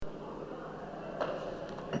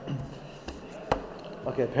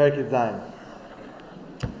Okay, Perek Yud Zayin.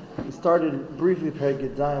 We started briefly Perek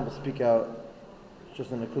Yud Zayin. We'll speak out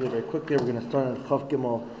just in a quickly, very quickly. We're going to start on Chav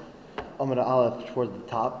Gimel Amud Aleph towards the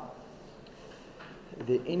top.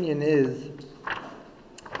 The inyan is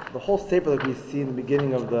the whole sefer that we see in the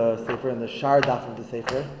beginning of the sefer and the Shar Daf of the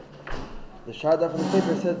sefer. The Shar Daf of the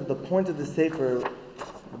sefer says that the point of the sefer,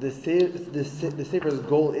 the sefer's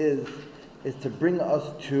goal is to bring us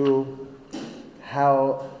to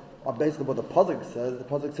how. Basically, what the pasuk says,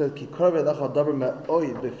 "Ki koreh lecha davar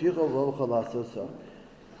me'oid beficha v'locha la'asosa."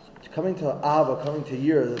 Coming to Ava, coming to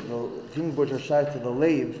Yira, the things which are shy to the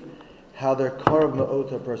lave, how they're koreh me'od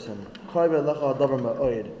to a person. Koreh lecha davar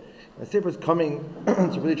me'oid. The sefer is coming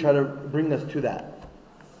to really try to bring us to that.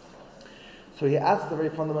 So he asks a very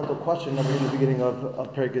fundamental question in the beginning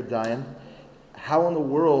of Perek Yud Zayin: how in the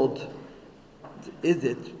world is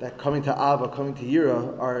it that coming to Ava, coming to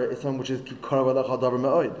Yira, is something which is ki koreh lecha davar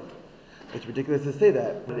me'od? It's ridiculous to say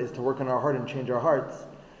that. It is to work on our heart and change our hearts.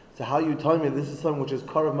 So how are you telling me this is something which is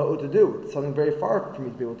koreh me'od to do? It's something very far for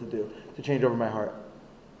me to be able to do, to change over my heart.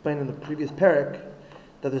 Explained in the previous parak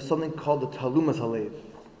that there's something called the Talumas Halev.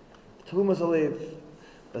 The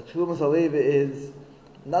Talumas Halev is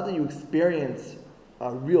not that you experience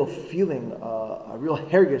a real feeling, a real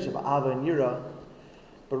hergish of Ava and Yira,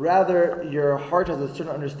 but rather your heart has a certain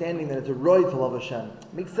understanding that it's a roy to love Hashem.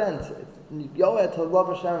 It makes sense. It's yoed to love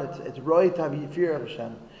Hashem. It's roy to have fear of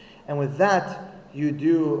Hashem. And with that, you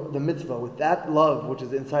do the mitzvah. With that love, which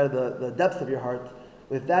is inside of the depths of your heart,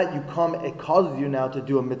 with that you come, it causes you now to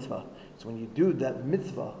do a mitzvah. So when you do that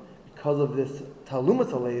mitzvah, because of this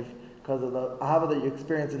talumas alev, because of the ahava that you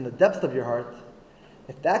experience in the depths of your heart,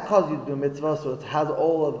 if that causes you to do a mitzvah, so it has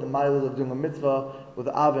all of the miles of doing a mitzvah with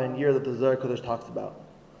the ava and year that the Zohar Kodesh talks about.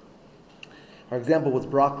 Our example was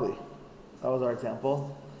broccoli. That was our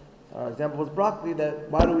example. Our example was broccoli. That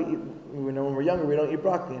why do we eat? We know when we're younger we don't eat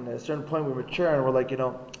broccoli, and at a certain point we mature and we're like,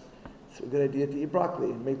 it's a good idea to eat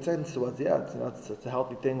broccoli. It makes sense to us. Yeah, it's a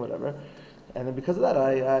healthy thing, whatever. And then because of that,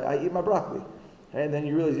 I eat my broccoli. And then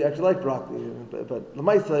you realize you actually like broccoli. But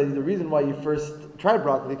Lamaisa, the reason why you first tried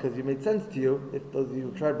broccoli, because it made sense to you, if those of you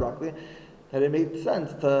who tried broccoli, that it made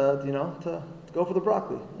sense to go for the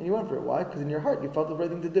broccoli, and you went for it. Why? Because in your heart you felt the right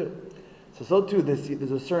thing to do. So too, there's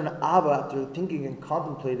a certain ava after thinking and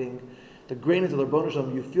contemplating the greatness of the Rebbeinu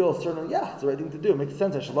Shalom. You feel a certain, it's the right thing to do. It makes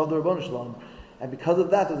sense. I should love the Rebbeinu Shalom. And because of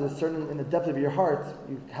that, there's a certain, in the depth of your heart,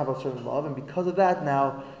 you have a certain love. And because of that,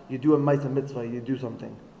 now you do a ma'aseh mitzvah. You do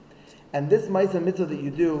something. And this ma'aseh mitzvah that you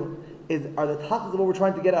do are the tachlis of what we're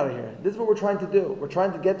trying to get out of here. This is what we're trying to do. We're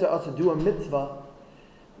trying to get to us to do a mitzvah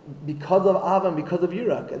because of ava and because of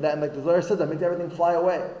yirak. And like the Zohar says, that makes everything fly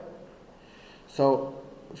away. So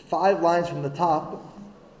 5 lines from the top,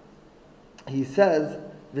 he says,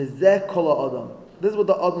 V'zeh kol ha'adam. This is what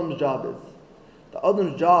the Adam's job is. The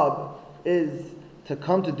Adam's job is to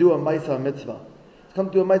come to do a ma'aseh mitzvah. To come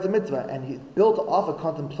to do a ma'aseh mitzvah. And he's built off a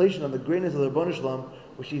contemplation of the greatness of the Rebbeinu Shalom,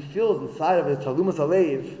 which he feels inside of his talumas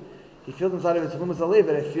alev. He feels inside of his talumas alev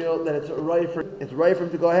that I feel that it's right for him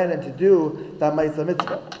to go ahead and to do that ma'aseh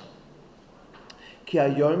mitzvah.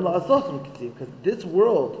 Because this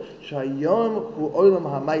world, shayom hu olam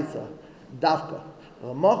ha'maisa, dafka.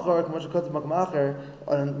 The machar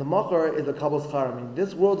is a kabbalah schar. I mean,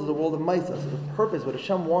 this world is the world of maisa. So the purpose, what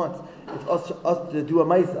Hashem wants, is us to do a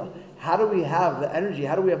maisa. How do we have the energy?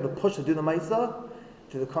 How do we have the push to do the maisa?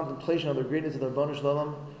 Through the contemplation of the greatness of the Rebbeinu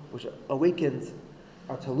Shalom, which awakens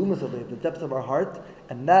our talumas alev, the depths of our heart,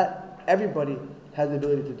 and that everybody has the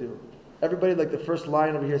ability to do. Everybody, like the first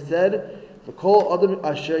line over here said. Anybody who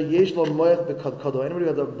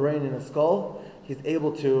has a brain and a skull, he's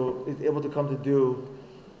able to come to do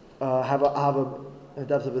have a in the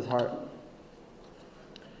depths of his heart.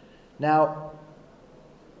 Now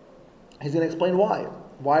he's going to explain why.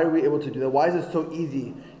 Why are we able to do that? Why is it so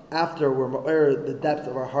easy after we're the depths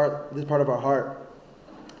of our heart, this part of our heart,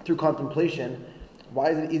 through contemplation? Why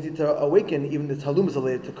is it easy to awaken even the talumas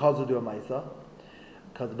alev to cause to do a ma'aseh?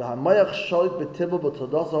 Because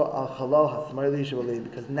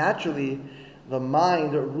naturally the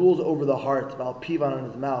mind rules over the heart, pivan in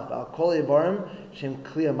his mouth, and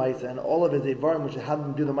all of his evarim which have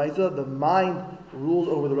him do the ma'aseh, the mind rules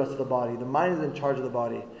over the rest of the body. The mind is in charge of the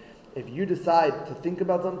body. If you decide to think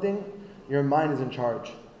about something, your mind is in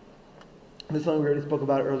charge. This is something we already spoke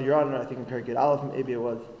about earlier on, I think in Perek Yud Aleph, maybe it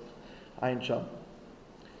was Ayin Sham.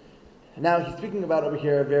 Now he's speaking about over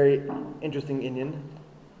here a very interesting inyan.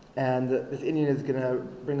 And this inyan is going to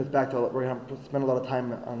bring us back to, we're going to spend a lot of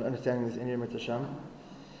time on understanding this inyan Mitzvah Hashem.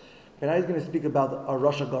 But now he's going to speak about a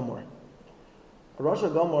Rasha Gomor. A Rasha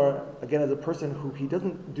Gomor, again, is a person who he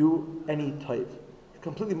doesn't do any taiv. He's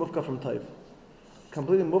completely mufka from taiv.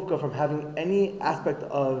 completely mufka from having any aspect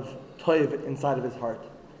of toiv inside of his heart.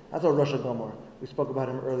 That's a Rosh Gomor. We spoke about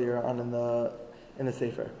him earlier on in the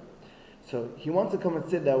Sefer. So he wants to come and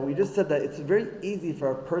sit that we just said that it's very easy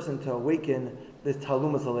for a person to awaken this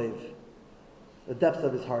talumas alev, the depths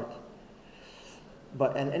of his heart.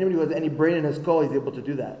 And anybody who has any brain in his skull, he's able to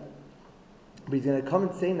do that. But he's going to come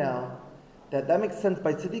and say now that makes sense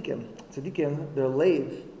by tzaddikim. Tzaddikim, their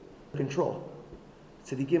leiv, control.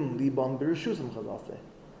 Tzaddikim libam b'rishusim chazal say.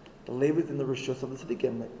 The leiv is in the rishus of the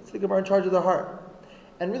tzaddikim. Tzaddikim are in charge of their heart.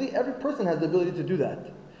 And really every person has the ability to do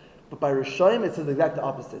that. But by Rishayim, it says the exact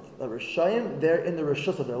opposite. The Rishayim, they're in the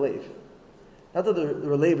rishus of their leiv. Not that their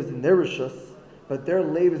leiv is in their rishus, but their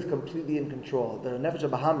leiv is completely in control. Their nefesh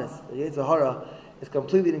bahamis, the Yetzer Hara, is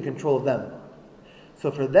completely in control of them.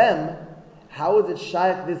 So for them, how is it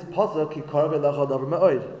shaykh this pasuk ki karav elecha davar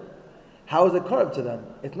me'od? How is it karav to them?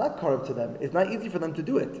 It's not karav to them. It's not easy for them to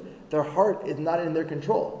do it. Their heart is not in their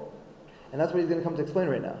control. And that's what he's going to come to explain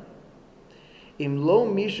right now. Im lo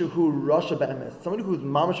mishu hu rasha be'emes, somebody who's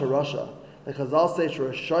mamash a rasha, like Chazal says,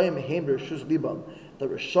 Rishayim heim b'rishus libam, the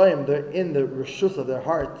Rishayim, they're in the rishus of their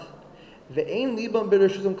heart. Ve'ein libam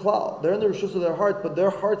b'rishusim klal, they're in the rishus of their heart, but their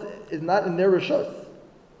heart is not in their rishus.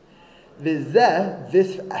 V'zeh,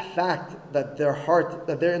 this fact that their heart,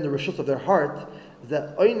 that they're in the rishus of their heart,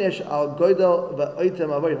 that oynesh al goydel ve'oitem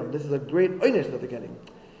avodim. This is a great oynesh that they're getting.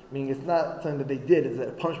 Meaning it's not something that they did, it's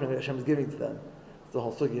a punishment that Hashem is giving to them. It's the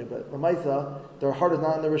whole sugya, but the Maisa, their heart is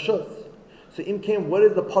not in the rishus. So im came, what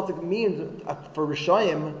does the pasuk mean for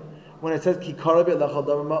Rishayim when it says ki karav elecha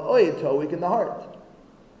davar me'od, to awaken the heart?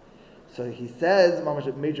 So he says, mamash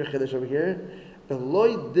a major chiddush over here,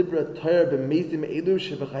 v'loi dibra Torah b'meisim elu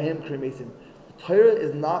sheb'chayim kri meisim. Torah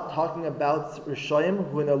is not talking about Rishayim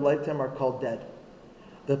who in their lifetime are called dead.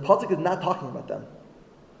 The pasuk is not talking about them.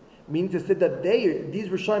 Meaning to say that these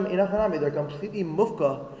Rishayim inachanami, they're completely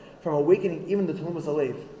mufka from awakening even the talumas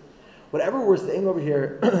alev. Whatever we're saying over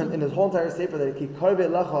here in this whole entire sefer, that ki karav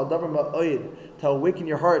elecha davar me'od, to awaken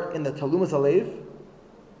your heart in the talumas alev,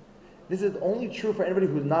 this is only true for anybody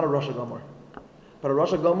who's not a Rosh Gomor. But a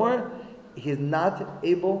Rosh Gomor, he is not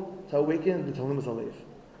able to awaken the talumas alev.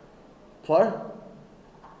 Klar?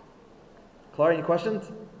 Klar, any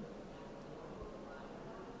questions?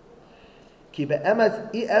 Ki be'emes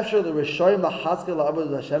I efshar the Rishayim lahaskel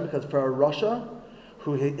la'avod Hashem, because for a Rasha,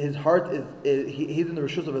 who his heart he's in the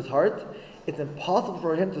rishus of his heart, it's impossible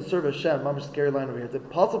for him to serve Hashem. I'm a scary line over here. It's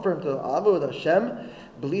impossible for him to avodah with Hashem,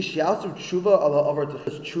 b'li shiasu tshuva ala over to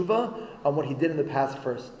tshuva on what he did in the past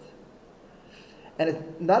first. And it's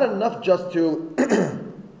not enough just to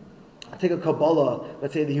take a Kabbalah,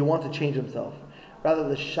 let's say that he wants to change himself. Rather,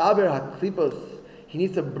 the shaber haklipos, he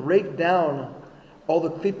needs to break down all the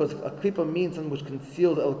klipos. A klipa means something which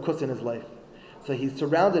conceals el-kus in his life. So he's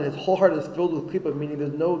surrounded, his whole heart is filled with klipa, meaning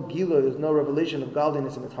there's no gila, there's no revelation of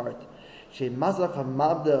godliness in his heart. That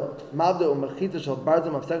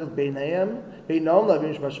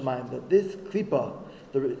this klipa,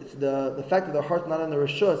 the fact that their heart's not in the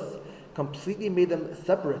rishus, completely made them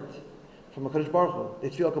separate from HaKadosh Baruch Hu. They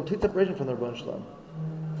feel a complete separation from their Rebbeinu Shalom.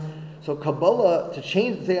 So Kabbalah, to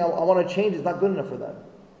change, to say I want to change, is not good enough for them.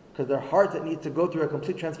 Because their heart, it needs to go through a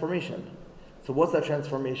complete transformation. So what's that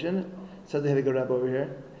transformation? Says the Heiliger Rebbe over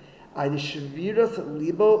here.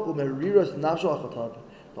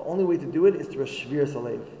 The only way to do it is through a shviras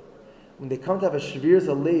alev. When they come to have a shviras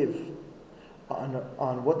alev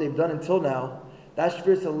on what they've done until now, that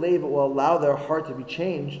shviras alev will allow their heart to be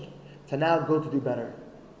changed to now go to do better.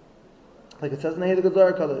 Like it says in the Heiliger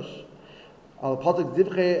Zohar Kadosh, Al pasuk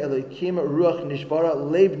zivche elokim ruach nishbara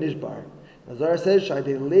lev nishbar. The Zohar says,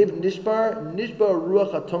 "Shayde lev nishbar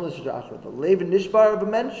ruach atom l'sitra achra." The lev nishbar of a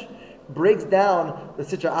mensch breaks down the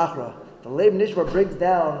sitra achra. The lev nishbar breaks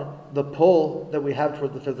down the pull that we have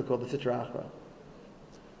towards the physical, the sitra achra.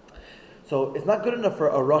 So it's not good enough for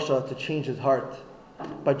a rasha to change his heart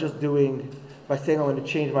by saying, "I'm going to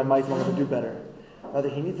change my mind, I'm going to do better." Rather,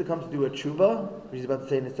 he needs to come to do a tshuva, which he's about to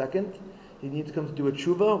say in a second. He needs to come to do a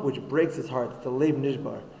tshuva which breaks his heart. It's a lev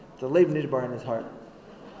nishbar. It's a lev nishbar in his heart.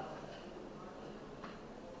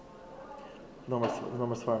 No more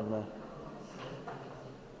svarim, man.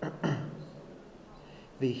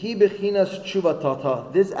 V'hi bechinas tshuva tata.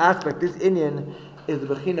 This aspect, this inyan, is the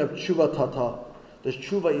bechina of tshuva tata. There's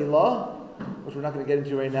tshuva ilah, which we're not going to get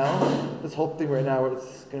into right now. This whole thing right now,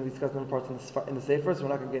 it's going to be discussed in parts in the sefer, so we're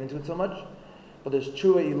not going to get into it so much. But there's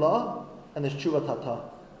tshuva ilah and there's tshuva tata.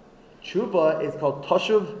 Tshuva is called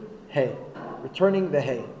tashuv hey, returning the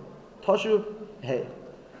hey. Tashuv hey.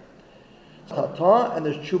 Tata, and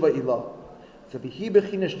there's tshuva ilah. So v'hi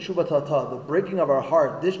bechinas tshuva tata, the breaking of our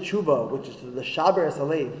heart, this tshuva, which is the shaber es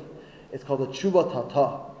alev, It's called a tshuva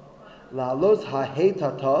tata. La'alos ha'hei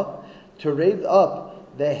tata, to raise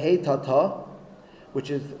up the hei tata, which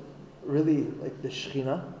is really like the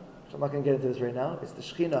Shechina. I'm not going to get into this right now. It's the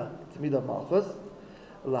Shechina. It's Midah Malchus.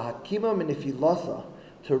 Lahakima minifilasa,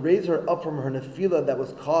 to raise her up from her nefila that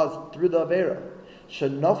was caused through the Avera.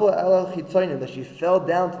 Shenafla ala chitzonim, that she fell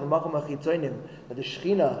down to the makom achitzonim. That the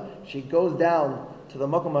Shechina, she goes down to the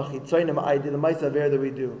makom achitzonim. I did the Maisa Avera that we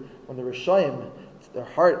do. When the Rishayim, their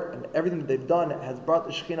heart and everything that they've done has brought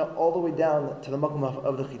the Shechina all the way down to the makom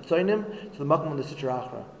of the chitzonim, to the makom of the Sitra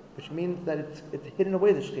Achra, which means that it's hidden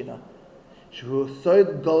away, the Shechina. Shu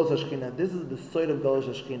soid galus hashchina. This is the soid of galus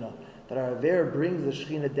hashchina. That our Avera brings the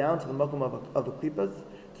Shechina down to the makom of the klipas,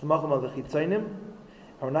 to the makom of the chitzainim,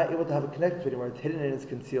 and we're not able to have a connection to it anymore. It's hidden and it's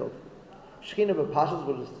concealed. Shechina b'pashas,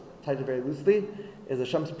 we'll just tie it very loosely, is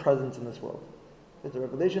Hashem's presence in this world. It's a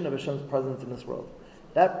revelation of Hashem's presence in this world.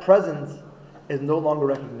 That presence is no longer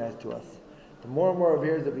recognized to us. The more and more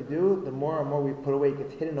Averas that we do, the more and more we put away, it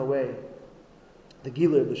gets hidden away. The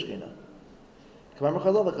Gila of the Shechina. The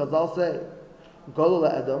Chazal say, Golu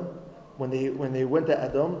Adam, when they went to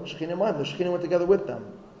Adam, the Shechina went together with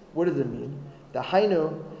them. What does it mean? The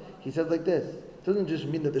Hainu, he says like this. It doesn't just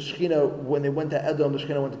mean that the Shechina, when they went to Adam, the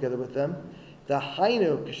Shechina went together with them. The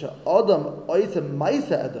Hainu, Kisha Adam oisa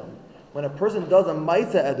Maisa Adam. When a person does a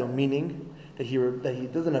Maisa Adam, meaning that he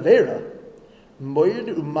does an Avera, Moyed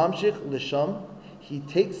umamshich l'sham, he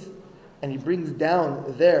takes and he brings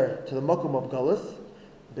down there to the makom of galus,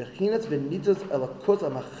 bechinat v'nitos elakos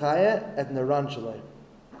amachaya et naran shalai.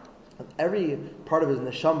 And every part of his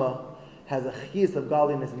neshama has a chiyus of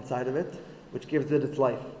godliness inside of it, which gives it its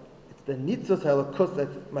life. It's the nitzos elakos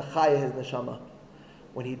that machaya his neshama.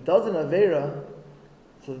 When he does an avera,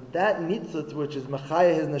 so that nitzos, which is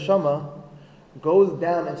machaya his neshama, goes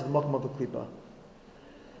down into the makom of the klipa.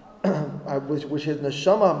 Which is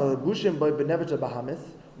neshama malabushim by benefit bahamis.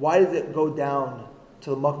 Why does it go down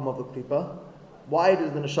to the makom of the klipa? Why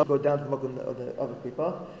does the neshama go down to the makom of the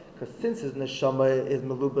klipa? Because since his neshama is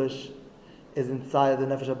malubish, is inside the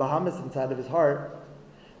nefesh bahamis, inside of his heart.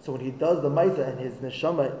 So when he does the maisa and his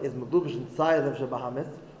neshama is malubish inside the nefesh bahamis,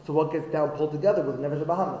 so what gets down pulled together with the nefesh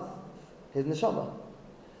bahamis? His neshama.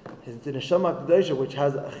 His neshama kedosha, which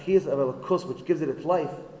has a chiyas of elakus, which gives it its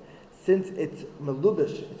life. Since it's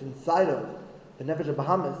melubish, it's inside of the Nefesh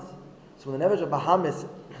HaBahamis, so when the Nefesh HaBahamis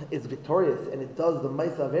is victorious and it does the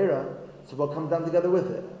Maisa Avera, so what comes down together with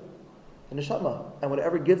it? The Neshama. And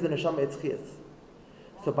whatever gives the Neshama its chiyas.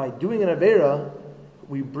 So by doing an Avera,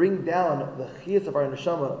 we bring down the chiyas of our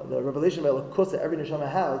Neshama, the revelation of Elokus that every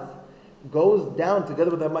Neshama has, goes down together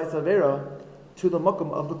with that Maisa Avera to the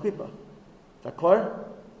Makom of the Klipa. Is that clear?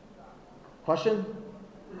 Question?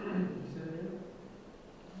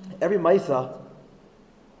 Every Maisa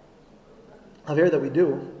Avera that we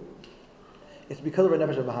do, it's because of our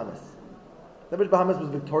Nefesh HaBahamis. Nefesh HaBahamis was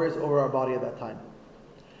victorious over our body at that time.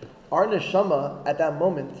 Our Neshama at that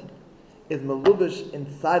moment is Malubish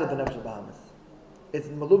inside of the Nefesh HaBahamis. It's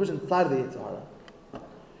Malubish inside of the Yetzer Hara.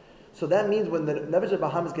 So that means when the Nefesh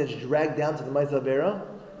HaBahamis gets dragged down to the Maisa Avera,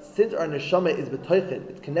 since our Neshama is B'toichet,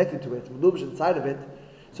 it's connected to it, it's Malubish inside of it,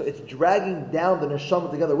 so it's dragging down the Neshama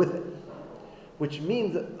together with it. Which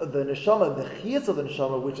means the neshama, the chiyas of the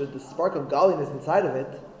neshama, which is the spark of godliness inside of it,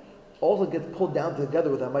 also gets pulled down together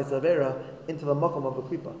with that Maisa Avera into the makom of the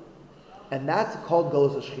klipa. And that's called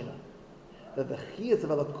galus hashchina. That the chiyas of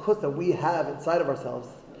elakus that we have inside of ourselves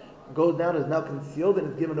goes down, is now concealed, and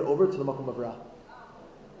is given over to the makom of Ra. Is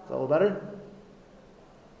that a little better?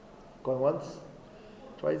 Going once?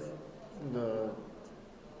 Twice? The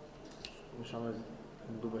neshama is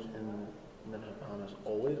melubish in Nefesh HaBahamis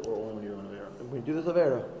always, or only when you're on Avera? We do this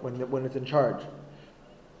Avera when it's in charge.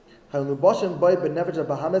 That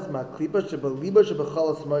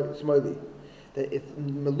it's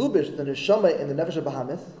melubish, the neshama in the Nefesh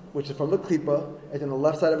HaBahamis, which is from the klipa, it's on the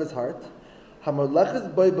left side of his heart.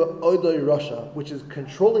 Which is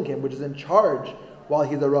controlling him, which is in charge while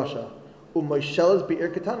he's a rasha.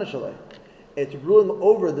 It's ruling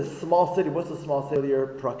over the small city. What's the small city here?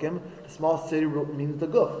 Prakim. The small city means the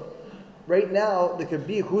guf. Right now, there could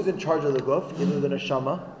be who's in charge of the guf, either the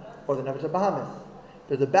neshama or the Nefesh HaBahamis.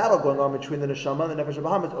 There's a battle going on between the neshama and the Nefesh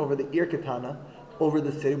HaBahamis over the Ir Ketana, over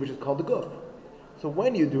the city which is called the guf. So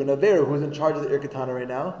when you do an Avera, who's in charge of the Ir Ketana right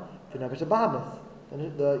now? The Nefesh HaBahamis,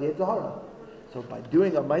 the Yetzer Hara. So by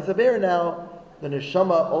doing a Maisa Avera now, the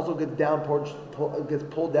neshama also gets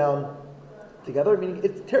pulled down together, meaning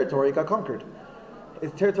its territory got conquered.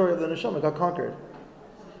 Its territory of the neshama got conquered.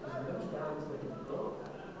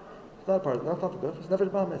 It's not a part of it. That's not the guf. It's Nefesh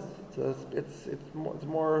HaBahamis. It's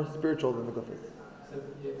more spiritual than the guf is.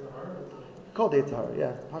 Called Yetzer Hara,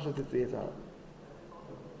 yeah. Pasha sits the Yetzer Hara.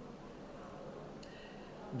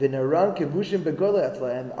 V'naran kevushim begola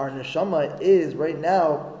etzla, and our neshama is right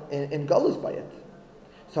now in galus by it.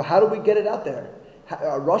 So how do we get it out there?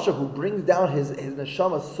 A Rasha who brings down his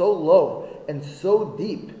neshama so low and so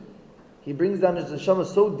deep, he brings down his neshama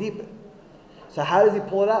so deep. So how does he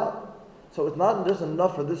pull it out? So it's not just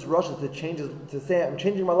enough for this Rasha to say, I'm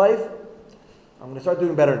changing my life, I'm going to start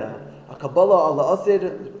doing better now. A Kabbalah Allah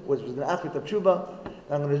Asid, which was an aspect of Tshuva,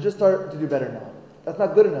 and I'm going to just start to do better now. That's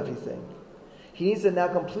not good enough, he's saying. He needs to now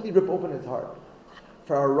completely rip open his heart.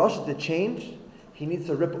 For our Rasha to change, he needs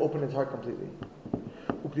to rip open his heart completely.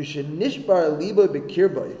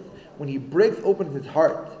 When he breaks open his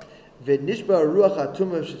heart,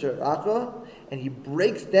 and he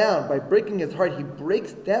breaks down, by breaking his heart, he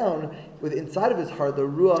breaks down with inside of his heart the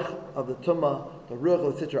ruach of the tumah, the ruach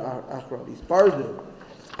of the sitra achra, these parzu.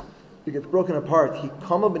 It gets broken apart. He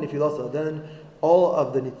kama b'nefilasa. Then all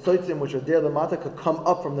of the nitzotzim which are there, the mata, could come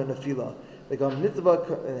up from the nefila. They go mitzvah,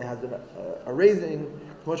 and it has a raising.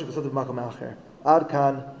 Ad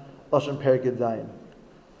kan lashon perek zayin.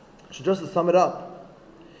 So just to sum it up,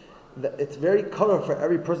 it's very color for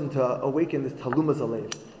every person to awaken this talumas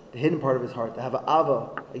alev, the hidden part of his heart, to have an ava,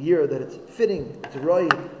 a year that it's fitting, it's roi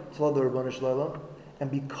to love the Ribono Shel Olam, and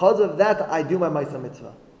because of that, I do my ma'aseh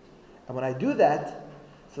mitzvah. And when I do that,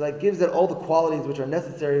 so that gives it all the qualities which are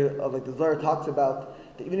necessary, like the Zohar talks about,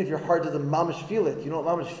 that even if your heart doesn't mamish feel it, you don't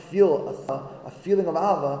mamish feel a feeling of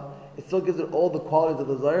ava, it still gives it all the qualities of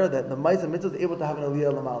the Zohar, that the ma'aseh mitzvah is able to have an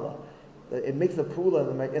aliyah lamala. It makes a pula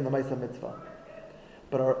in the ma'aseh mitzvah.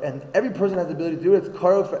 And every person has the ability to do it. It's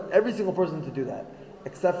karov for every single person to do that,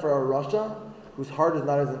 except for a Rasha, whose heart is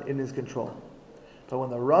not in his control. But when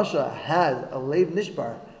the Rasha has a leiv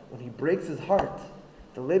nishbar, when he breaks his heart,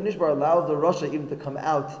 the leiv nishbar allows the Rasha even to come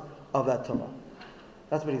out of that tumah.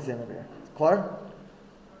 That's what he's saying over here. It's clear?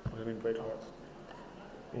 What do you mean break heart?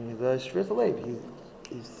 He's a shviras leiv.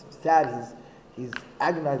 He's sad. He's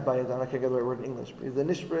agonized by it. I can't get the right word in English. But he's a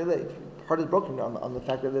nishbar leiv. Heart is broken on the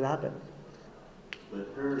fact that it happened. But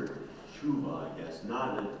her tshuva, I guess,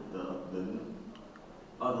 not the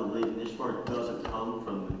other leiv nishbar, doesn't come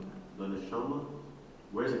from the neshama.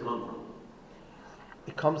 Where does it come from?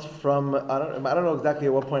 It comes from, I don't know exactly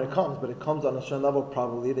at what point it comes, but it comes on a certain level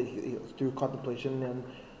probably that he through contemplation and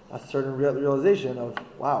a certain realization of,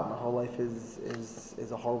 wow, my whole life is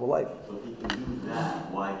a horrible life. So if he can do that,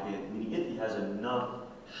 why can't, I mean, if he has enough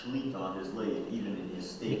shlita on his leiv, even in his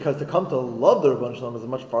state. Because to come to love the Ribono Shel Olam is a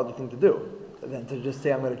much farther thing to do than to just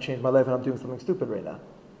say I'm going to change my life and I'm doing something stupid right now.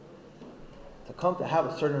 To come to have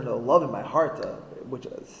a certain love in my heart, and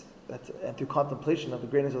through contemplation of the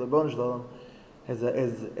greatness of the Ribono Shel Olam,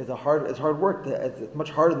 is hard work. It's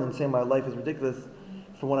much harder than saying my life is ridiculous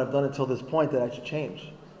from what I've done until this point that I should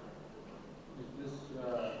change.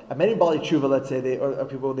 And many Bali Tshuva, let's say, they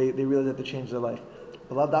realize that they change their life.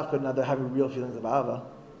 But lav dafka, now they're having real feelings of Ava.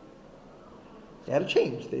 They had to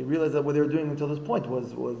change. They realized that what they were doing until this point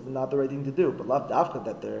was not the right thing to do. But lav dafka,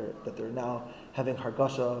 that they're now having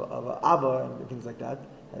hargasha of Ava and things like that.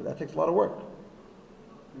 That takes a lot of work.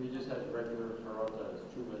 You just have regular tarot as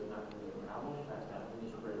Tshuva is not really an album, it has to have a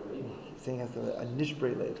nishbrei leiv. He's saying it has a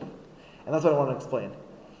nishbrei leiv. And that's what I want to explain.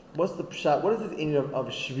 What's the pshat? What is this inyan of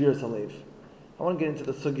shviras halev? I want to get into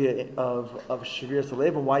the sugya of shviras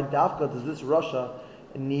halev and why dafka does this Rasha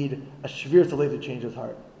need a shviras halev to change his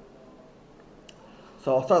heart.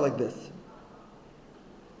 So I'll start like this.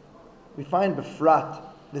 We find befrat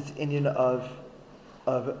this inyan of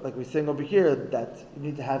like we're saying over here that you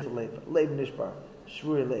need to have leiv nishbar,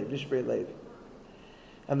 shvurei leiv, nishbrei leiv.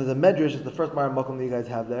 And there's a medrash, it's the first Mara Makom that you guys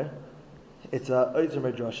have there. It's a Oitzer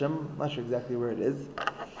Medrashim, I'm not sure exactly where it is.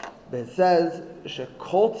 But it says,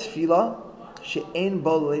 Shekol tefillah she'ein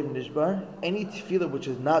bo leiv nishbar, any tefillah which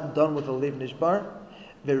is not done with a leiv nishbar,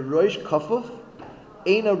 ve'roish kafuf,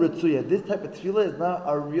 eina ritzuya. This type of tefillah is not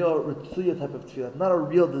a real ritzuya type of tefillah, it's not a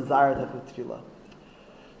real desire type of tefillah.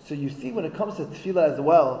 So you see when it comes to tefillah as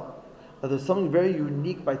well, that there's something very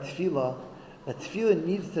unique by tefillah, that tefillah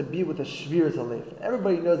needs to be with a shviras halev.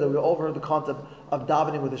 Everybody knows that we all heard the concept of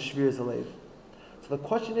davening with a shviras halev. So the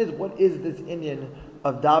question is, what is this inyan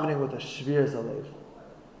of davening with a shviras halev?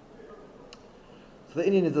 So the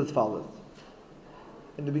inyan is as follows.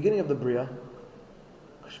 In the beginning of the Bria,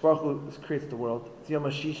 Kadosh Baruch Hu creates the world. It's Yom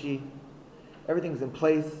HaShishi. Everything's in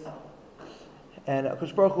place. And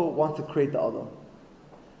Kadosh Baruch Hu wants to create the Adam.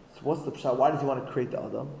 So what's the pshat? Why does he want to create the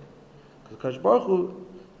Adam? Because Kadosh Baruch Hu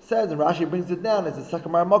says, and Rashi brings it down, as the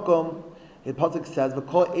second Mar Makom, the pasuk says,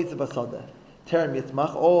 "V'kol eitzav hasadeh, terem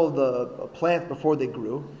yitzmach," all the plants before they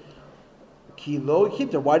grew. Ki lo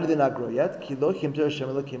chimter. Why do they not grow yet? Ki lo chimter Hashem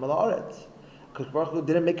Elokim al haaretz. Because Baruch Hu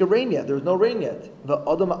didn't make it rain yet. There was no rain yet. The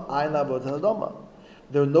Adama Ayin Lavot Adama.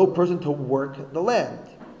 There was no person to work the land.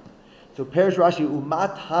 So Perish Rashi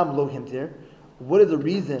Umat Ham Lo Himtir. What is the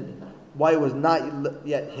reason why it was not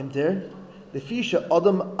yet Himtir? The Fisha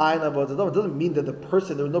Adam Ayin Lavot Adama. It doesn't mean that there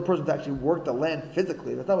was no person to actually work the land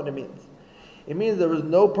physically. That's not what it means. It means there was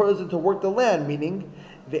no person to work the land, meaning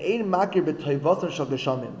there was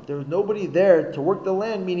nobody there to work the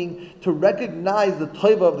land, meaning to recognize the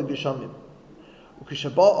toiva of the geshamim.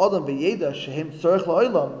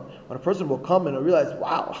 When a person will come and realize,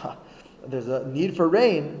 wow, there's a need for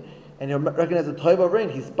rain, and he'll recognize the toiva of rain,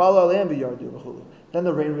 then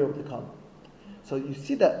the rain will be able to come. So you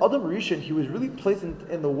see that Adam Rishon, he was really placed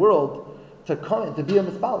in the world to come and to be a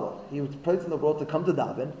mispala. He was placed in the world to come to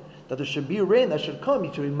daven, that there should be rain that should come.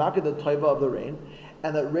 He should be marking the toiva of the rain,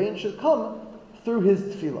 and that rain should come through his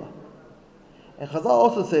tefillah. And Chazal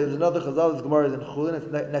also says, there's another Chazal, this Gemara is in Chulin, it's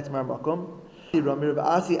next Mar Makom. Ramir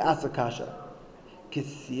Ba'asi Asakasha.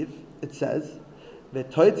 Kisiv, it says,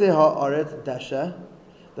 V'toitze ha'aretz desha.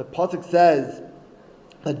 The pasuk says,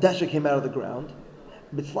 the desha came out of the ground.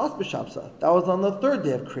 Mitzlas b'shamsa. That was on the third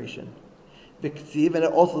day of creation. V'ksiv, and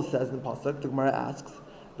it also says in the pasuk, the Gemara asks,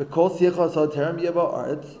 V'kol sicha soterem yeva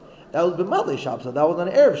aretz. That was b'madli shamsa. That was on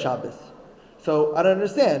Erev Shabbos. So I don't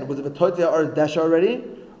understand. Was it v'toitze ha'aretz desha already?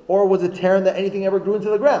 Or was it tearing that anything ever grew into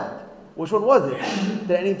the ground? Which one was it?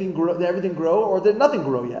 Did anything grow? Did everything grow, or did nothing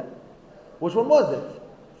grow yet? Which one was it?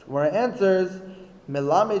 Where it answers,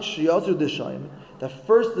 Melamed Shiyasu Deshayim. That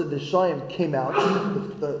first the Deshayim came out,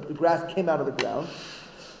 the grass came out of the ground.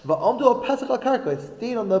 Va'amdu al Pesach al Karka. It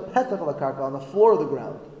stayed on the Pesach al Karka, on the floor of the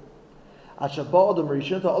ground. Ashabah Adam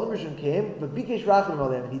Rishon. Until Adam Rishon came, V'bikesh Rachim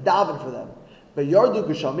Aleim. He davened for them. V'yardu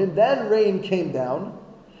Geshamim. Then rain came down.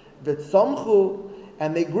 V'tzamchu,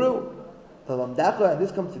 and they grew. And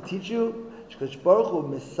this comes to teach you, the Kadosh Baruch Hu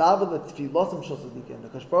desires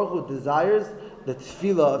the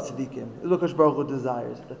tefillah of tzaddikim. This is what Kadosh Baruch Hu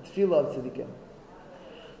desires, the tefillah of tzaddikim.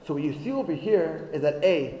 So what you see over here is that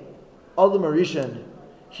Adam Rishon,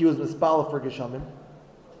 he was mispala for Geshamim,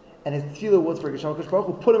 and his tefillah was for Geshamim. Kadosh Baruch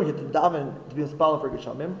Hu put him here to daven to be mispala for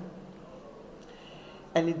Geshamim.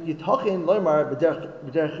 And Yitachin Loimar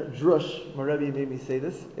b'derech drush. My Rebbe made me say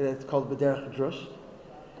this. It's called b'derech drush.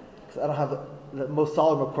 I don't have the most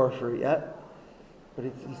solid makor for it yet, but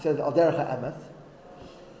he says al derech ha'emes,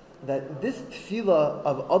 that this tefillah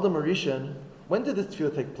of Adam Rishon, when did this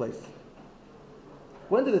tefillah take place?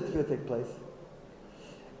 When did this tefillah take place?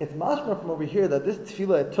 It's mashma from over here that this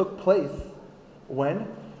tefillah took place when?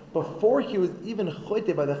 Before he was even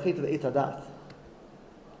choyte by the chayt of the Eitz Hadas.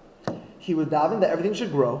 He was davening that everything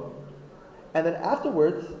should grow, and then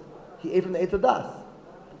afterwards he ate from the Eitz Hadas.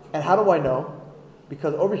 And how do I know?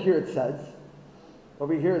 Because over here it says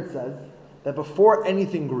that before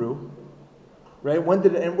anything grew, right?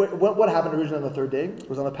 What happened originally on the third day? It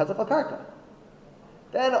was on the Pesach al-Karka.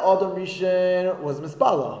 Then Adam Rishon was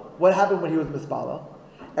mispala. What happened when he was mispala?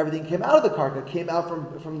 Everything came out of the karka, came out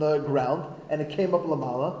from the ground, and it came up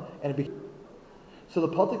lamala, and it became. So the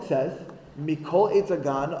pasuk says, "Mikol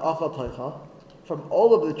etzagan achal toicha," from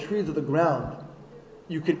all of the trees of the ground,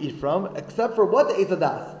 you could eat from, except for what? The Eitz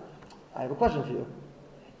Hadas. I have a question for you.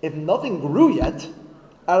 If nothing grew yet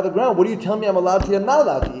out of the ground, what are you telling me I'm allowed to eat? I'm not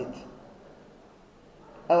allowed to eat.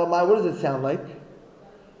 Elamai, what does it sound like?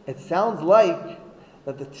 It sounds like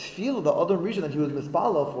that the tefillah, the Adam Rishon that he was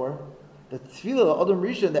mispala for, the tefillah, the Adam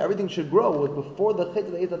Rishon that everything should grow was before the chayt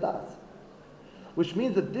of the Eitz Hadas. Which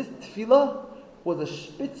means that this tefillah was a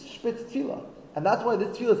spitz tefillah. And that's why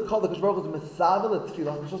this tefillah is called the Kadosh Baruch Hu's Mesavel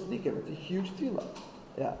tefillah. It's a huge tefillah.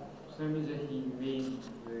 Yeah. So that means that he made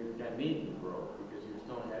the Gan Eden grow because he was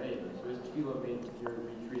still in Gan Eden. So his tefillah made there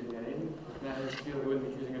be trees in Gan Eden. If not his tefillah, wouldn't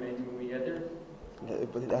be trees in Gan Eden when we get there. Yeah,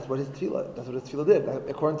 but that's what his tefillah did.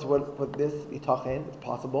 According to what this Yitachin, it's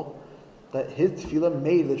possible that his tefillah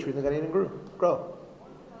made the trees in Gan Eden grow.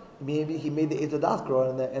 Maybe he made the Eitz Hadas grow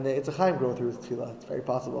and the Eitz Chaim grow through his tefillah. It's very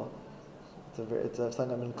possible. It's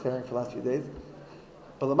something I've been clearing for the last few days.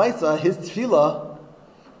 But Lamaisa, his tefillah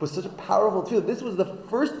was such a powerful tefillah. This was the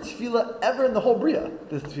first tefillah ever in the whole Bria.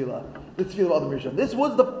 This tefillah of Adam Rishon. This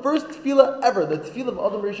was the first tefillah ever. The tefillah of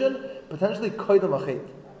Adam Rishon, potentially koydem achet.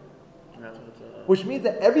 Which means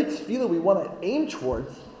that every tefillah we want to aim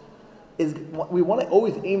towards is we want to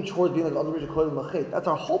always aim towards being like Adam Rishon koydem achet. That's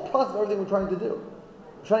our whole process of everything we're trying to do.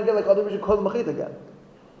 We're trying to get like Adam Rishon koydem achet again.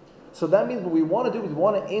 So that means what we want to do is we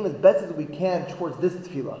want to aim as best as we can towards this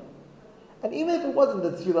tefillah. And even if it wasn't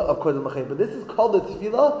the tefillah of Kodesh Machay, but this is called the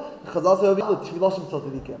tefillah, the tefillah Shem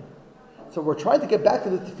Tzadikim. So we're trying to get back to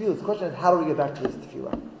this tefillah. The question is, how do we get back to this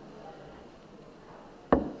tefillah?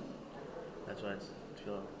 That's why it's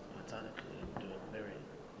tefillah platonically do it very.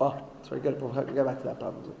 Oh, that's very good. We'll get back to that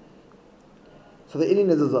probably. So the Indian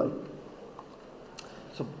is a Zoy.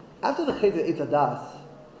 So after the Chet Eitz Adas,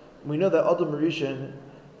 we know that Adam Rishon,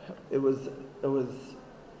 it was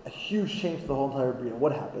a huge change to the whole entire Bria.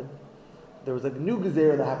 What happened? There was a new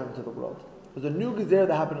Gezerah that happened to the world. There's a new Gezerah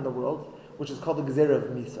that happened in the world, which is called the Gezerah of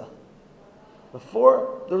Misa.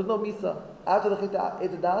 Before, there was no Misa. After the Chet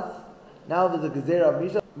Eitz Adas, now there's a Gezerah of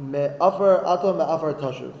Misa. Me'afar ato me'afar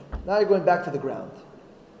tashuv. Now you're going back to the ground.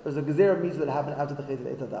 There's a Gezerah of Misa that happened after the Chet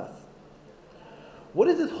Eitz Adas. What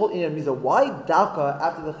is this whole Inyan of Misa? Why Dafka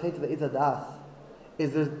after the Chet Eitz Adas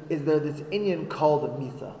is there this Inyan called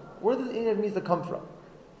Misa? Where does Inyan of Misa come from?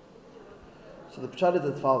 So the Pshat is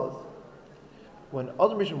as follows. When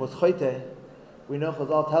Adam Rishon was Chote, we know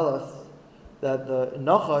Chazal tell us that the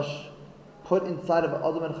Nachash put inside of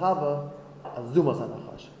Adam and Chava a Zumas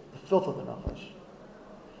HaNachash, the filth of the Nachash.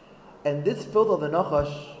 And this filth of the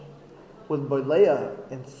Nachash was Boleya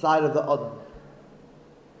inside of the Adam.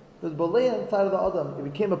 It was Boleya inside of the Adam. It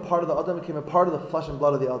became a part of the Adam, it became a part of the flesh and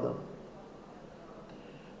blood of the Adam.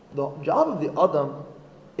 The job of the Adam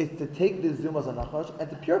is to take this Zumas HaNachash and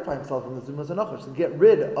to purify himself from the Zumas HaNachash, to get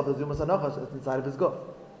rid of the Zumas HaNachash that's inside of his guf.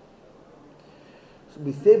 So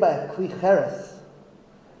we say by a Kli Cheres,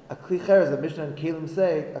 the Mishnah and Kalim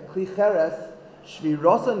say, a Kli Cheres,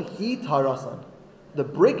 Shvirosan hi tarasan. The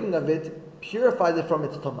breaking of it purifies it from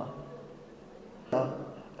its tumah. A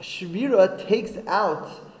Shvira takes out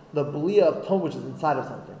the Blia of tum which is inside of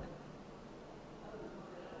something.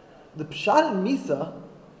 The Pshat in Misa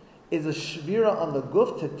is a Shvira on the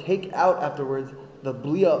guf to take out afterwards the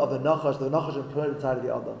Blia of the Nachash and put it inside of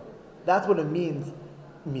the Adam. That's what it means,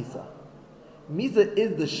 Misa. Misa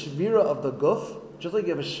is the Shvira of the guf, just like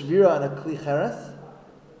you have a Shvira and a Kli Cheres,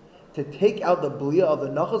 to take out the Blia of the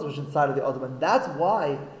Nachash which is inside of the Adam. And that's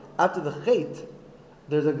why, after the Chet,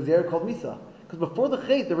 there's a Gezerah called Misa. Because before the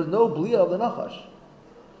Chet, there was no Blia of the Nachash.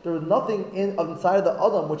 There was nothing inside of the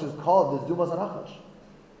Adam which is called the Zumas HaNachash.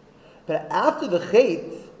 But after the Chet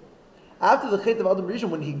of Adam Rishon,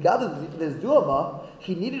 when he got the Zuama,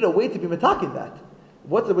 he needed a way to be metakin that.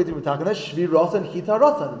 What's the way to be metakin that? Shvi Rasan, Hita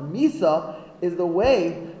Rasan. Misa is the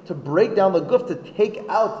way to break down the guf, to take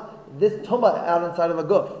out this tumah out inside of the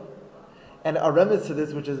guf. And a remnant to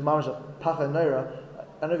this, which is Mamash Pacha Naira,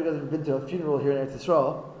 I don't know if you guys have been to a funeral here in Eretz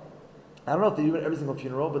Yisrael. I don't know if they do it at every single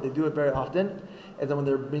funeral, but they do it very often. And then when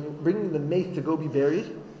they're bringing the mace to go be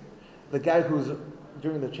buried, the guy who's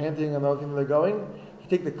doing the chanting and the other thing they're going, he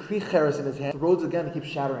takes the Kli Cheres in his hand, throws it again, and keeps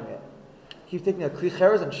shattering it. He keeps taking a Kli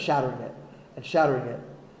Cheres and shattering it. If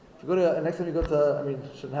you go to, next time you go to, I mean,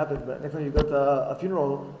 it shouldn't happen, but next time you go to a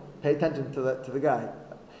funeral, pay attention to the guy.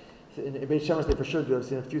 In Beit Shemesh, they for sure do. I've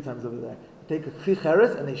seen it a few times over there. They take a Kli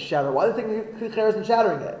Cheres and they shatter. Why are they taking a Kli Cheres and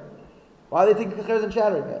shattering it? Why are they taking Kli Cheres and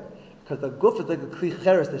shattering it? Because the guf is like a Kli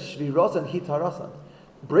Cheres, the Shvirosan and Hitarasan.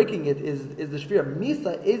 Breaking it is the Shvira.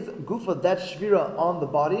 Misa is gufa, that Shvira on the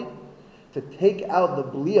body, to take out the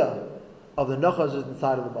Blia of the Nachash that's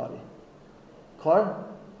inside of the body. Klar?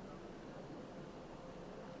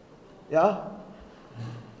 Yeah?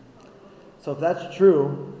 So if that's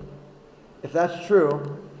true, so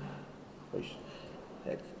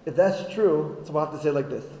we'll have to say like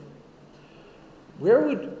this. Where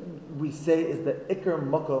would we say is the Iker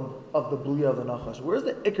Makom of the Blia of the Nachash? Where's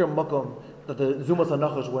the Iker Makom that the Zumas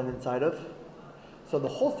HaNachash went inside of? So the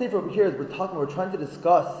whole sefer over here is we're trying to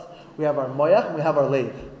discuss, we have our Moyach and we have our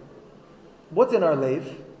Leiv. What's in our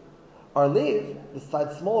Leiv? Our Leiv, the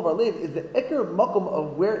side small of our Leiv, is the Iker Makom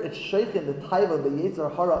of where it's Sheikhin, the Taiva, the Yetzer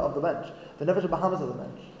Hara of the bench, the Nefesh Bahamas of the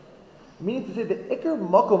bench. Meaning to say, the Iker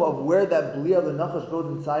Makom of where that Blia of the Nachash goes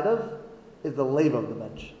inside of is the Leiv of the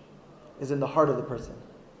bench, is in the heart of the person.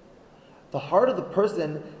 The heart of the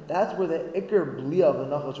person, that's where the Iker Blia of the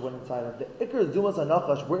Nachash went inside of. The Iker Zumas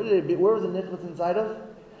HaNachash, where was the Nichlas inside of?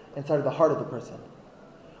 Inside of the heart of the person.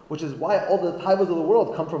 Which is why all the Taivas of the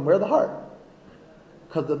world come from where? The heart.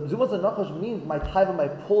 Because the Zumas HaNachash means my Taiva, my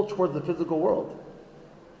pull towards the physical world.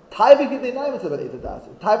 Taiva K'neinayim is about Eitzadas.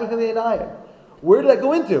 Taiva K'neinayim. Where did I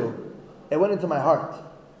go into? It went into my heart.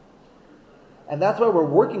 And that's why we're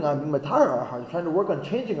working on being matar our heart, trying to work on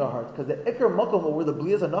changing our heart. Because the Iker Makom, where the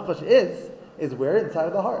Blias HaNachash is where? Inside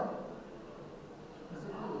of the heart.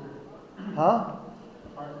 Huh?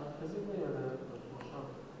 Physically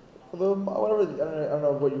or whatever, I don't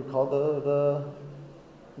know what you call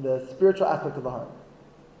the spiritual aspect of the heart.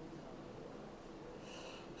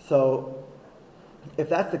 So, if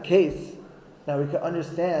that's the case, now we can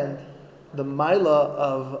understand the Maila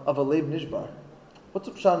of a Leiv Nishbar. What's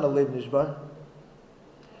the Pshat in a Leiv Nishbar?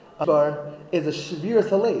 Nishbar is a Shvira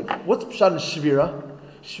Salev. What's the Pshat in Shvira?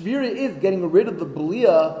 Shvira is getting rid of the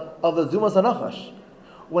Blia of the Zumas HaNachash.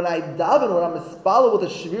 When I daven, when I'm mispala with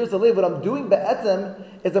a Shviras HaLev, what I'm doing be'etzem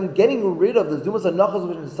is I'm getting rid of the Zumas HaNachash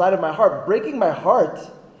which is inside of my heart, breaking my heart.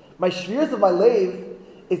 My Shviras of my Lev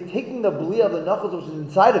is taking the Bli of the Nachas which is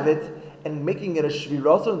inside of it and making it a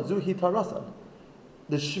Shvirasan Zuhi Tarasan.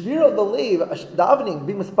 The Shvira of the Lev, davening,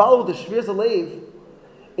 being mispala with the Shviras HaLev,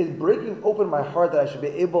 is breaking open my heart that I should be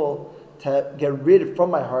able to get rid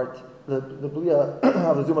from my heart the Bli of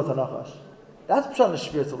the Zumas HaNachash. That's Pshat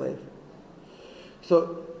Shviras HaLev.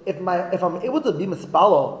 So if I'm able to be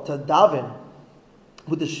mispalo, to daven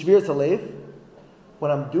with the Shviras HaLev,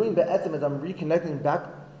 what I'm doing be'etzem is I'm reconnecting back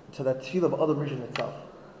to that tefillah of Adam Rishon itself.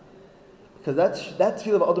 Because that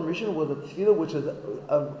tefillah of Adam Rishon was a tefillah which is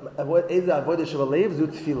avodah shebalev zu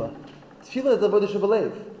tefillah. Tefillah is avodah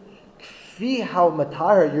shebalev. Kfi how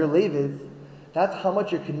matar your lev is, that's how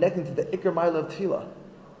much you're connecting to the ikar mile of tefillah.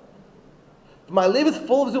 My lev is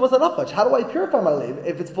full of zumas hanachash. How do I purify my lev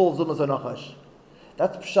if it's full of zumas hanachash?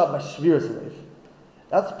 That's pshat my shviras lev.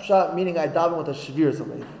 That's pshat meaning I daven with a shviras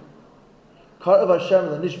lev. Karav Hashem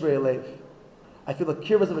l'nishbrei lev. I feel the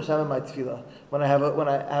kirvas of Hashem in my tefillah when I have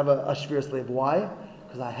a shviras lev. Why?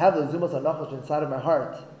 Because I have the zumas hanachash inside of my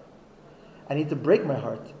heart. I need to break my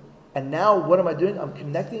heart. And now what am I doing? I'm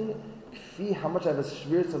connecting kfi how much I have a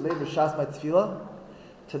shviras lev b'shas my tefillah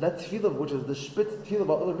to that tefillah which is the spitz tefillah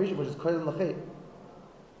about other rishon which is koyel l'chet.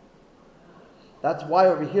 That's why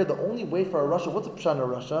over here the only way for a rasha, what's a pshat in a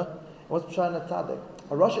rasha and what's pshat in a tzaddik?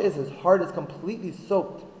 A rasha is his heart is completely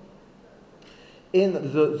soaked in the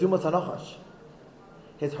zumas hanachash.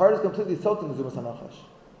 His heart is completely soaked in the zumas hanachash.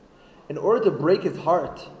 In order to break his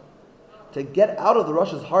heart, to get out of the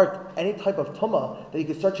rasha's heart any type of tumah that he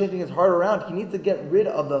can start changing his heart around, he needs to get rid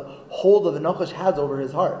of the hold that the nachash has over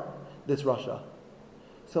his heart. This rasha.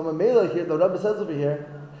 So Mamela here, the Rebbe says over here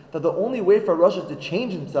that the only way for a rasha to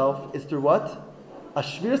change himself is through what? A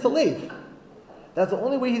shviras halev. That's the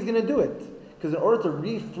only way he's going to do it. Because in order to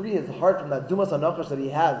free his heart from that zumas hanachash that he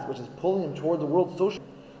has, which is pulling him toward the world social,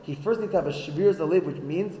 he first needs to have a shviras halev, which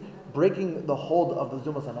means breaking the hold of the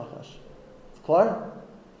zumas hanachash. It's clear?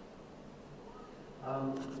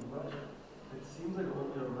 It seems like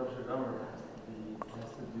what Rosh Hashanah has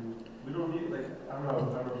to do. We don't need I don't know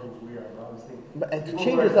who we are, but I was thinking. And to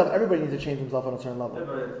change yourself, everybody needs to change himself on a certain level. Yeah,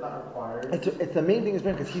 but it's not required. It's the main thing is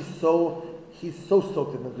because he's so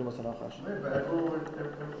soaked in the zumas hanachash. Right, but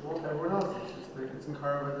everyone else, it's in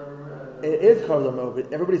Karav. It is Karav,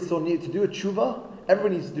 but everybody still needs to do a tshuva.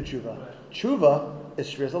 Everybody needs to do tshuva. Tshuva is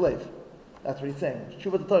shviras halev. That's what he's saying.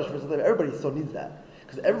 Tshuva to touch shviras halev. Everybody still needs that.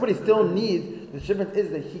 Because everybody still needs, the difference is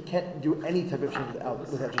that he can't do any type of change without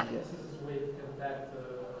changing it. This is his way to get back to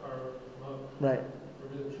our love. Right.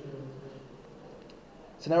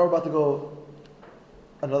 So now we're about to go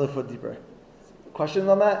another foot deeper. Questions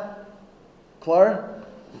on that? Klar?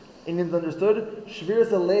 Indians understood? Shviras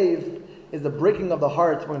halev is the breaking of the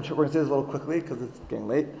heart. We're going to say this a little quickly because it's getting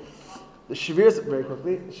late. The shviras, very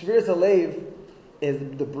quickly. Shviras halev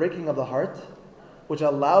is the breaking of the heart, which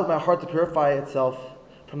allows my heart to purify itself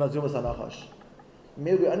from the zumas hanachash.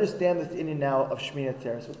 Maybe we understand this Indian now of Shmini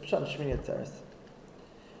Atzeres. What's Pshat in Shmini Atzeres?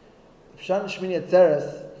 Pshat in Shmini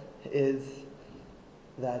Atzeres is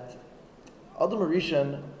that Adam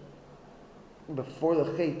Rishon, before the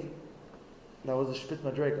Chet, that was the Shpitz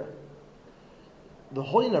Madrega. The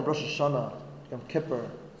holiness of Rosh Hashanah, Yom Kippur,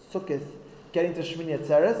 Sukkot, getting to Shmini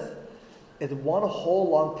Atzeres, is one whole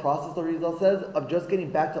long process, the Rizal says, of just getting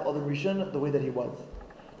back to Adam Rishon the way that he was.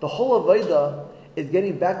 The whole Avodah is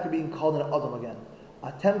getting back to being called an Adam again.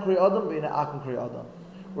 Atem Kri Adam, Ve'ina Akum Kri Adam.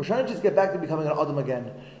 We're trying to just get back to becoming an Adam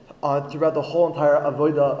again throughout the whole entire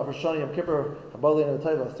Avodah of Rosh Hashanah, Yom Kippur, Kabbalah, and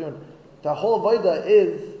Taiva soon. The whole Avodah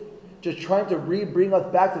is just trying to bring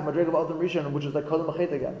us back to the Madrig of Adam Rishon, which is like Kodem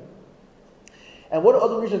Achet again. And what did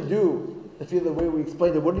Adam Rishon do? I feel the way we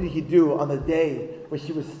explained it, what did he do on the day where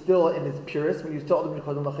he was still in his purest, when he was still Adam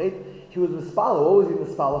Rishon Kodem Achet? He was Mispala. What was he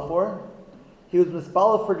Mispala for? He was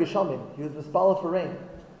Mispala for Geshamim. He was Mispala for rain.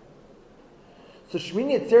 So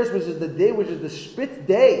Shmini Atzeres, which is the day, which is the Spitz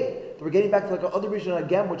day, that we're getting back to like other region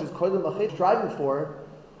again, which is Kodem Achet, striving for.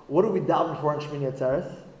 What do we daven for on Shmini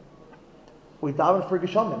Atzeres? We daven for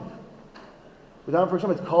Geshamim. We daven for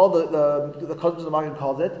Geshamim. It's called the Kodem of the Maggid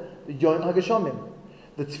calls it the Yom HaGeshamim.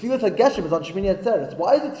 The Tefillah HaGeshem is on Shmini Atzeres.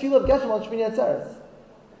 Why is the Tefillah of Geshem on Shmini Atzeres?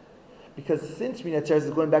 Because since Shmini Atzeres is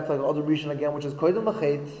going back to like other region again, which is Kodem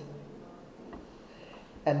Achet,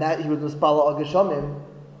 and that he was Mispala al Geshamim,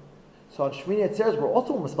 so on Shmini Atzeres we're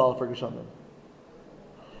also Mispala for Geshamim.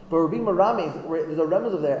 But we're being Maramis, there's a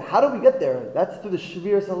remez of there. How do we get there? That's through the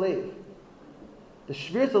Shviras halev. The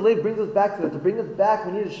Shviras halev brings us back to that. To bring us back,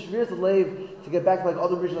 we need a Shviras halev to get back to like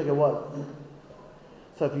other region like it was.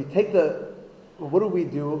 So if you take what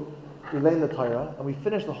do? We learn the Torah, and we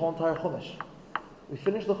finish the whole entire Chumash. We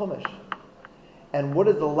finish the Chumash. And what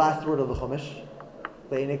is the last word of the Chumash?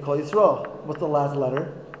 Le'inei Kol Yisrael. What's the last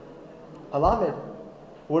letter? Alamid.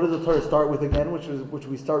 What does the Torah start with again, which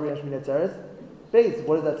we start with Shmini Atzeres? Beis.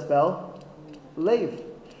 What does that spell? Leiv.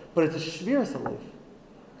 But it's a Shviras Leiv.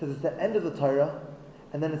 Because it's the end of the Torah,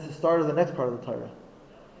 and then it's the start of the next part of the Torah.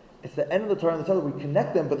 It's the end of the Torah and the Torah. We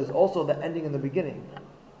connect them, but there's also the ending and the beginning.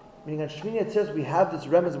 Meaning on Shmini Atzeres we have this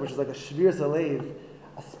remez, which is like a Shviras Leiv,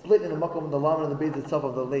 a split in the Makom and the Lamed and the Beis itself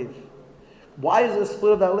of the Leiv. Why is there a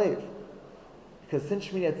split of that Leiv? Because since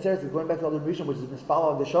Shmini Atzeres is going back to the Rishon, which is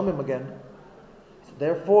Misfala of the Shomim again, so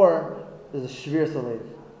therefore there's a Shviras Leiv.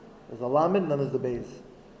 There's a Lamed and then there's the Beis.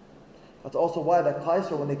 That's also why that Klal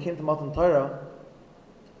Yisrael, when they came to Matan Torah,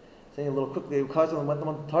 saying a little quickly, Klal Yisrael went to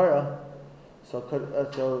Matan Torah, so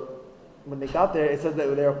when they got there, it says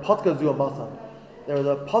that they were Patka Zu Masan. They were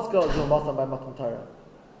the Patka Zu Masan by Matan Torah.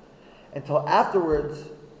 Until afterwards,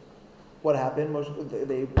 what happened?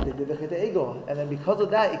 They did the Chet Egel, and then because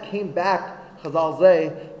of that, it came back. Chazal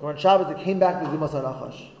Zeh, on Shabbos, it came back to Zumas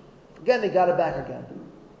HaNachash. Again, they got it back again.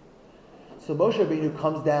 So Moshe Rabbeinu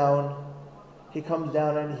comes down. He comes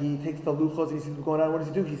down and he takes the luchos and he sees what's going on. What does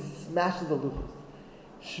he do? He smashes the luchos.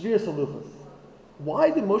 Shviras the luchos.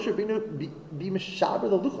 Why did Moshe Rabbeinu be mishaber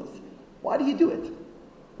the luchos? Why did he do it?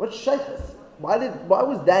 What's shaykhus? Why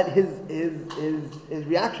was that his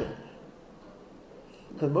reaction?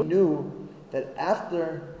 Because Moshe knew that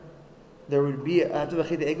after the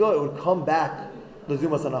Chet Egel, it would come back the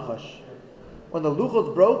Zumas HaNachash. When the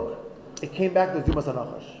luchos broke, it came back to Zumas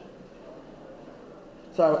HaNachash.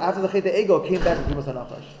 So after the Chet Egel, it came back to Zumas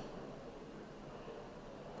HaNachash.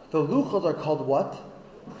 The luchos are called what?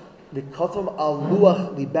 The Kotzom al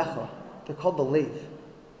Luach Libecha. They're called the Leiv.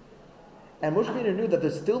 And Moshe Rabbeinu knew that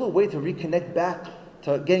there's still a way to reconnect back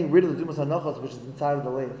to getting rid of the Zumas HaNachas, which is inside of the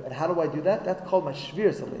Leiv. And how do I do that? That's called my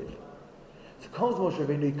Shviras Leiv. So comes Moshe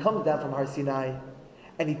Rabbeinu, he comes down from Har Sinai,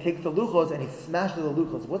 and he takes the luchos and he smashes the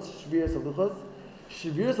luchos. What's Shviras Luchos?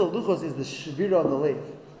 Shviras Luchos is the Shvira of the Leiv.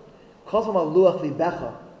 Kotzom al Luach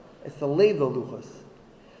Libecha. It's the Leiv of the luchos.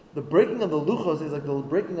 The breaking of the luchos is like the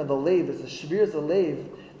breaking of the Leiv. It's the Shviras Leiv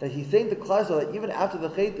that he's saying to Klal Yisrael that even after the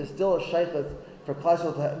Chet, there's still a shaykhus for Klal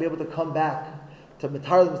Yisrael to be able to come back to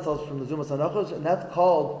mitar themselves from the Zumas HaNachos, and that's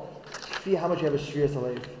called, see how much you have a Shviras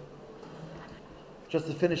Leiv. Just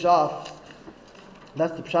to finish off,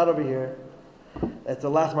 that's the pshat over here. It's the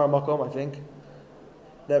last Mar Makom, I think.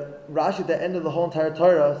 That Rashi at the end of the whole entire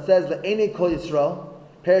Torah says that Einei Kol Yisrael,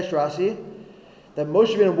 Perish Rashi, that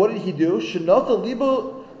Moshe Rabbeinu, what did he do? Shenota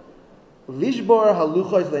libo lishbor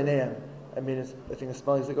haluchos leineim. I think the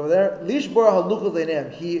spelling is like over there. Lishbor haluchos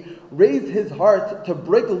leineim. He raised his heart to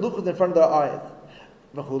break the luchos in front of their eyes.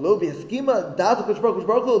 V'chulo v'yeskima datu Kosh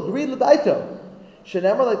Baruch Hu agreed l'daito.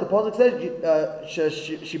 Shenemar, like the pasuk says,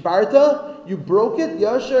 shibarta, you broke it.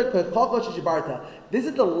 Yasher kechachos shibarta. This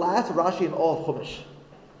is the last Rashi in all of Chumash.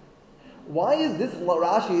 Why is this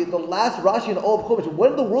Rashi the last Rashi in all of Chumash?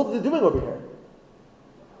 What in the world is it doing over here?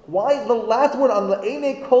 Why the last word on the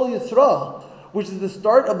Einei Kol Yisrael, which is the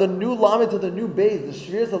start of the new Lamed to the new Beis, the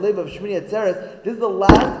Shviras Leiv of Shmini Atzeres? This is the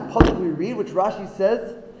last pasuk we read, which Rashi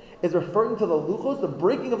says is referring to the luchos, the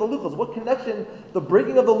breaking of the luchos. What connection the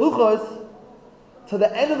breaking of the luchos to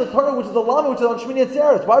the end of the Torah, which is the Lamed, which is on Shmini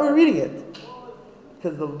Atzeres? Why are we reading it?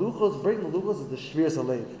 Because the luchos, breaking the luchos, is the Shviras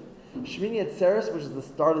Leiv. Shmini Atzeres, which is the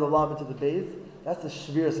start of the Lamed to the Beis, that's the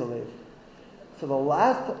Shviras Leiv. So the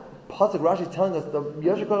last pasuk Rashi is telling us the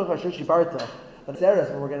Yosher Koich Asher Shibarta, the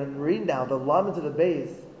Atzeres, when we're going to read now the Lamed to the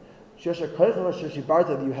Beis, Yosher Koich Asher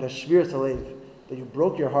Shibarta, that you had a Shviras Leiv, that you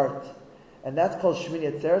broke your heart, and that's called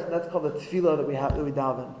Shmini Atzeres, and that's called the Tefillah that we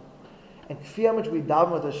daven. And kfi how much we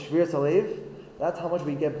daven with a Shviras Leiv, that's how much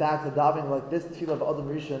we get back to davening like this Tefillah of Adam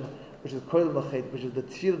Rishon, which is Koil Lachet, which is the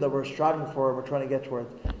Tefillah that we're striving for and we're trying to get towards.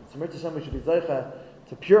 So Mirza Hashem, we should be Zaycha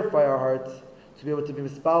to purify our hearts, to be able to be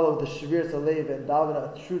mispalo with the Shviras Leiv and daven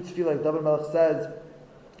a true Tefillah, like David Melech says,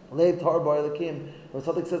 Leiv Tar Bar Elikim. When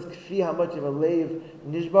something says kfi how much of a Leiv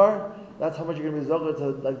Nishbar, that's how much you're going to be Zaycha to,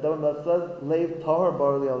 like David Melech says, Leiv Tar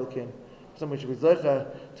Bar Elikim. So we should be Zaycha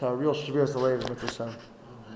to a real Shviras Leiv, Mirza Hashem.